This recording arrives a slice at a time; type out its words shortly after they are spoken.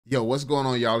Yo, what's going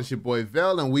on, y'all? It's your boy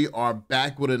VeLL, and we are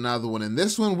back with another one. In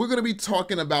this one, we're gonna be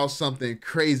talking about something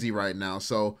crazy right now.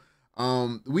 So,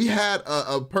 we had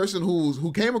a person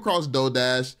who came across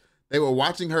DoDash. They were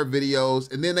watching her videos,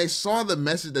 and then they saw the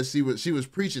message that she was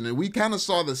preaching, and we kind of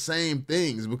saw the same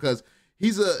things because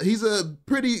he's a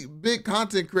pretty big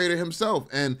content creator himself,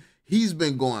 and he's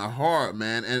been going hard,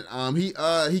 man. And he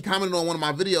commented on one of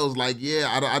my videos like, yeah,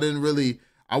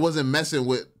 I wasn't messing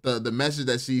with the message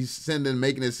that she's sending,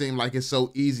 making it seem like it's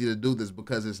so easy to do this,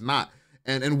 because it's not.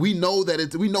 And we know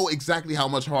that we know exactly how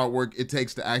much hard work it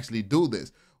takes to actually do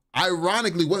this.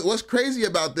 Ironically, what's crazy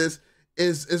about this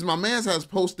is my man has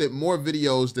posted more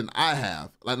videos than I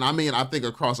have. Like, I mean, I think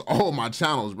across all my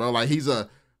channels, bro. Like, he's a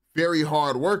very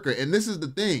hard worker. And this is the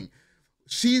thing.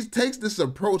 She takes this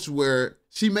approach where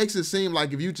she makes it seem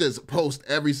like if you just post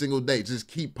every single day, just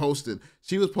keep posting.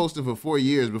 She was posting for 4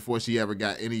 years before she ever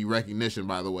got any recognition,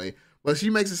 by the way. But she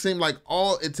makes it seem like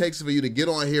all it takes for you to get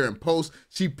on here and post.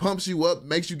 She pumps you up,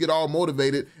 makes you get all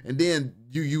motivated, and then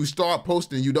you start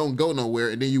posting, you don't go nowhere,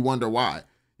 and then you wonder why.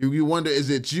 You wonder, is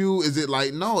it you? Is it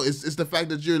like, no, it's the fact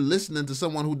that you're listening to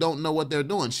someone who don't know what they're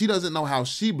doing. She doesn't know how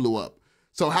she blew up.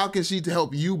 So how can she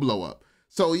help you blow up?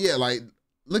 So yeah, like,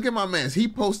 look at my man. He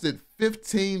posted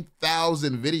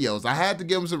 15,000 videos. I had to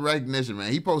give him some recognition,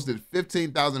 man. He posted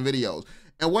 15,000 videos.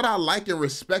 And what I like and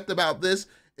respect about this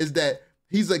is that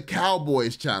he's a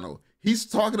Cowboys channel. He's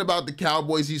talking about the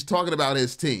Cowboys. He's talking about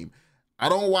his team. I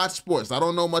don't watch sports. I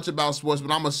don't know much about sports,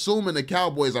 but I'm assuming the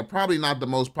Cowboys are probably not the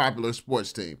most popular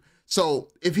sports team. So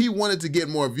if he wanted to get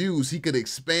more views, he could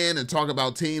expand and talk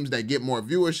about teams that get more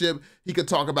viewership. He could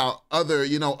talk about other,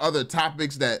 other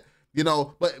topics that,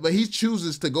 but he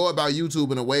chooses to go about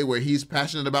YouTube in a way where he's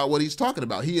passionate about what he's talking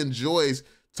about. He enjoys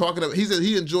talking about,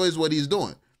 he enjoys what he's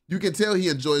doing. You can tell he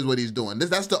enjoys what he's doing.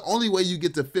 That's the only way you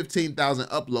get to 15,000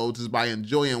 uploads, is by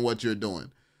enjoying what you're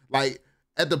doing. Like,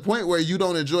 at the point where you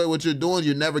don't enjoy what you're doing,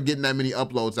 you're never getting that many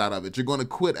uploads out of it. You're going to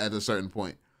quit at a certain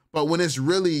point. But when it's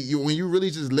really, when you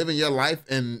really just living your life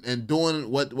and doing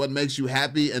what makes you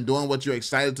happy and doing what you're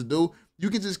excited to do, you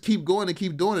can just keep going and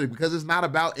keep doing it, because it's not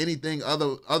about anything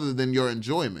other than your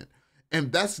enjoyment.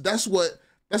 And that's what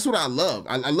I love.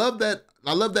 I love that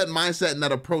mindset and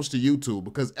that approach to YouTube,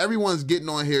 because everyone's getting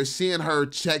on here, seeing her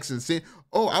checks and seeing,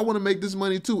 oh, I want to make this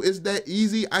money too. It's that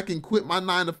easy. I can quit my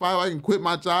 9 to 5. I can quit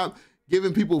my job,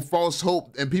 giving people false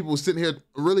hope, and people sitting here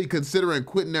really considering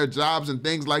quitting their jobs and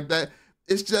things like that.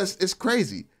 It's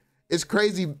crazy. It's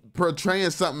crazy portraying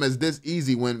something as this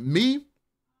easy, when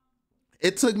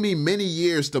it took me many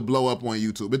years to blow up on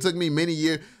YouTube. It took me many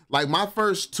years. Like, my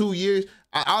first 2 years,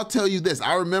 I'll tell you this.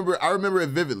 I remember it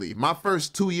vividly. My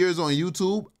first 2 years on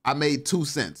YouTube, I made 2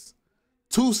 cents.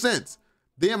 2 cents.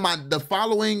 Then the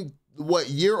following,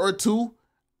 year or two,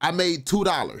 I made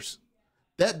 $2.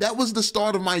 That was the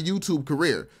start of my YouTube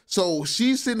career. So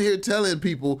she's sitting here telling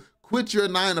people, quit your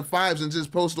 9 to 5s and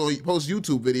just post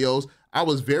YouTube videos. I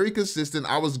was very consistent.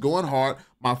 I was going hard.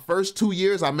 My first 2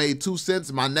 years, I made 2 cents.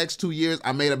 My next 2 years,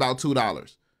 I made about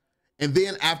 $2. And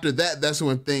then after that, that's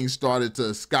when things started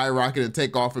to skyrocket and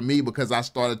take off for me, because I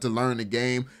started to learn the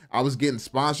game. I was getting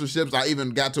sponsorships. I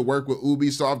even got to work with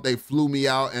Ubisoft. They flew me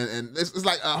out, and it's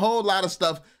like a whole lot of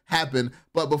stuff happened.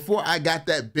 But before I got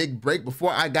that big break,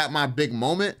 before I got my big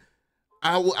moment,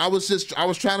 I was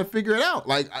trying to figure it out.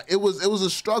 Like, it was a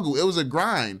struggle. It was a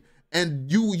grind.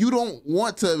 And you don't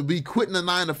want to be quitting a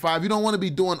 9 to 5. You don't want to be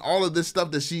doing all of this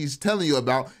stuff that she's telling you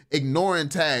about, ignoring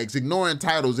tags, ignoring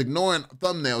titles, ignoring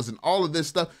thumbnails, and all of this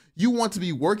stuff. You want to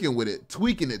be working with it,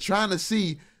 tweaking it, trying to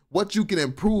see what you can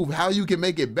improve, how you can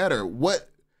make it better.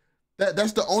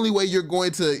 That's the only way you're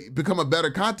going to become a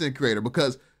better content creator,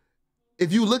 because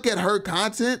if you look at her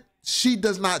content, she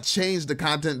does not change the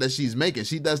content that she's making.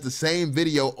 She does the same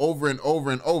video over and over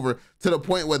and over, to the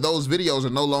point where those videos are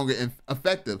no longer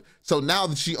effective. So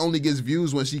now she only gets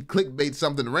views when she clickbaits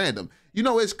something random.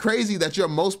 It's crazy that your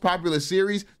most popular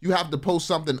series, you have to post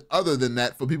something other than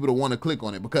that for people to want to click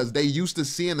on it, because they used to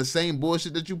seeing the same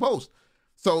bullshit that you post.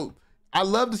 So I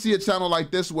love to see a channel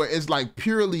like this where it's like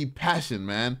purely passion,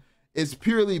 man. It's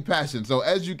purely passion. So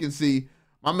as you can see,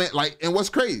 my man, and what's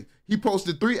crazy, he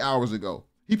posted 3 hours ago.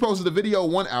 He posted a video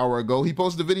 1 hour ago. He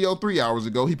posted a video 3 hours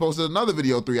ago. He posted another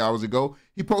video 3 hours ago.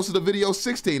 He posted a video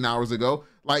 16 hours ago,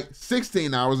 like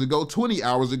 16 hours ago, 20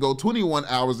 hours ago, 21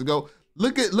 hours ago.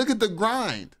 Look at the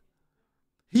grind.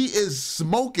 He is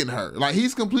smoking her. Like,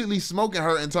 he's completely smoking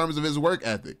her in terms of his work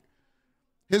ethic.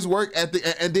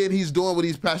 And then he's doing what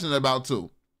he's passionate about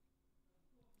too.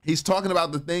 He's talking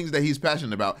about the things that he's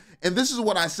passionate about. And this is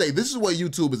what I say. This is what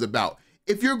YouTube is about.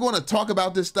 If you're going to talk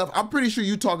about this stuff, I'm pretty sure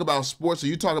you talk about sports, or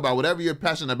you talk about whatever you're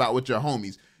passionate about with your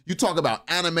homies. you talk about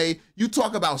anime, you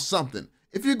talk about something.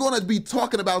 If you're gonna be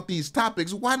talking about these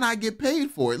topics, why not get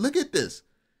paid for it? Look at this.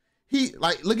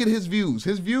 Look at his views.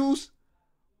 His views,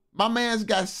 my man's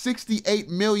got 68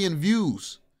 million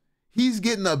views. He's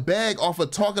getting a bag off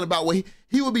of talking about what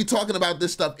he would be talking about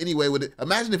this stuff anyway with it.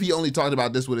 Imagine if he only talked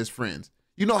about this with his friends.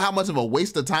 You know how much of a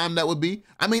waste of time that would be?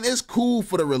 I mean, it's cool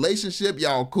for the relationship.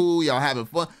 Y'all cool, y'all having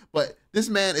fun, but this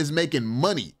man is making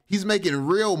money. He's making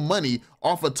real money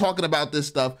off of talking about this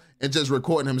stuff and just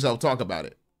recording himself talk about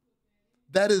it.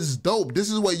 That is dope. This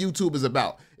is what YouTube is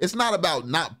about. It's not about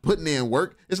not putting in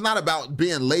work. It's not about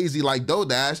being lazy like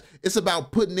DoorDash. It's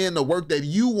about putting in the work that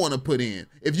you want to put in.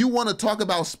 If you want to talk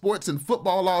about sports and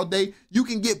football all day, you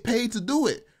can get paid to do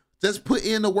it. Just put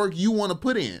in the work you want to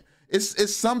put in.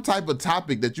 It's some type of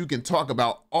topic that you can talk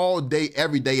about all day,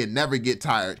 every day, and never get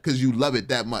tired because you love it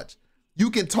that much.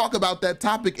 You can talk about that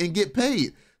topic and get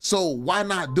paid. So why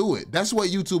not do it? That's what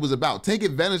YouTube is about. Take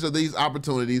advantage of these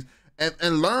opportunities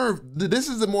and learn. This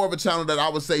is more of a channel that I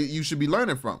would say you should be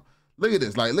learning from. Look at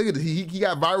this. Like, look at this. He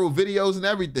got viral videos and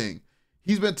everything.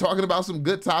 He's been talking about some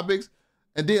good topics.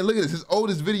 And then look at this. His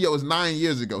oldest video is 9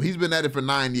 years ago. He's been at it for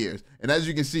 9 years. And as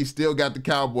you can see, still got the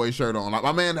cowboy shirt on. Like,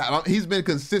 my man, he's been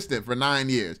consistent for 9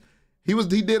 years. He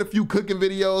did a few cooking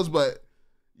videos, but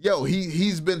yo,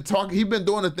 he's been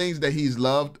doing the things that he's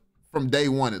loved from day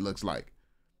one, it looks like.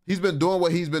 He's been doing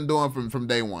what he's been doing from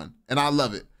day one. And I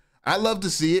love it. I love to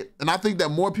see it. And I think that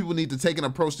more people need to take an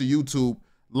approach to YouTube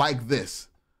like this,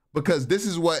 because this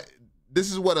is what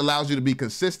allows you to be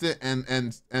consistent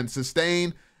and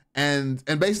sustain and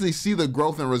basically see the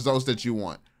growth and results that you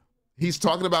want. He's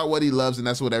talking about what he loves, and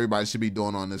that's what everybody should be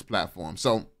doing on this platform.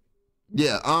 So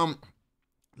yeah,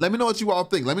 let me know what you all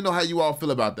think. Let me know how you all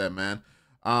feel about that, man.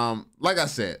 Like I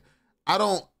said, I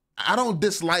don't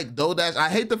dislike DoorDash. I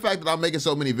hate the fact that I'm making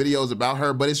so many videos about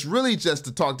her, but it's really just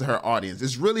to talk to her audience.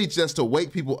 It's really just to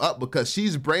wake people up because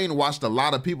she's brainwashed a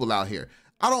lot of people out here.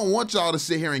 I don't want y'all to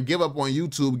sit here and give up on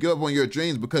YouTube, give up on your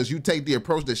dreams because you take the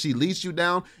approach that she leads you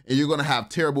down, and you're gonna have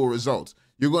terrible results.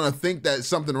 You're gonna think that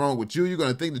something wrong with you. You're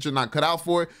gonna think that you're not cut out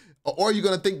for it, or you're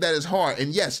gonna think that it's hard.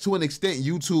 And yes, to an extent,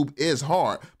 YouTube is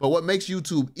hard. But what makes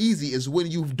YouTube easy is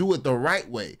when you do it the right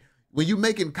way. When you're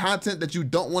making content that you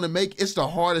don't want to make, it's the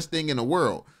hardest thing in the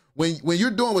world. When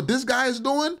you're doing what this guy is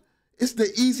doing, it's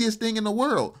the easiest thing in the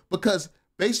world, because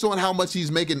based on how much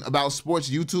he's making about sports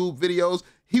YouTube videos,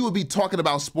 he would be talking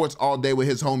about sports all day with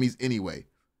his homies anyway.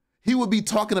 He would be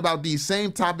talking about these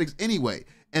same topics anyway.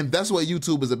 And that's what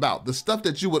YouTube is about. The stuff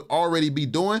that you would already be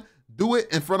doing, do it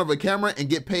in front of a camera and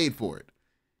get paid for it.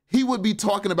 He would be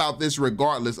talking about this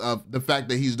regardless of the fact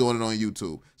that he's doing it on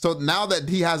YouTube. So now that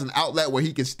he has an outlet where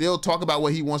he can still talk about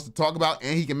what he wants to talk about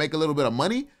and he can make a little bit of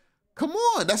money, come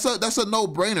on, that's a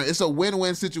no-brainer. It's a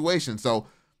win-win situation. So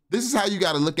this is how you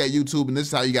got to look at YouTube, and this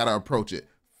is how you got to approach it.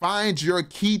 Find your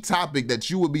key topic that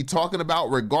you would be talking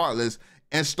about regardless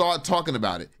and start talking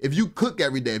about it. If you cook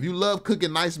every day, if you love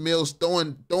cooking nice meals,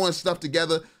 throwing stuff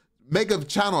together, make a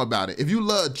channel about it. If you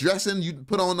love dressing, you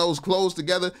put on those clothes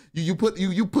together, you put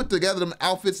together them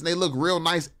outfits and they look real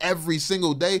nice every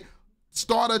single day,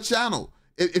 start a channel.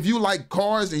 If you like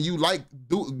cars and you like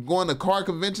going to car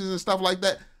conventions and stuff like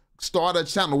that, start a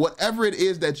channel. Whatever it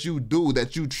is that you do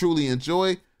that you truly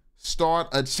enjoy, start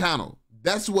a channel.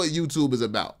 That's what YouTube is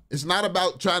about. It's not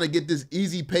about trying to get this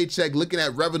easy paycheck, looking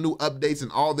at revenue updates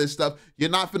and all this stuff. You're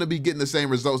not gonna be getting the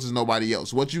same results as nobody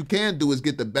else. What you can do is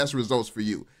get the best results for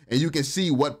you, and you can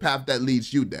see what path that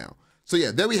leads you down. So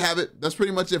yeah, there we have it. That's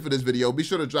pretty much it for this video. Be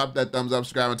sure to drop that thumbs up,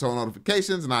 subscribe, and turn on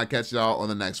notifications, and I'll catch y'all on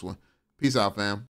the next one. Peace out, fam.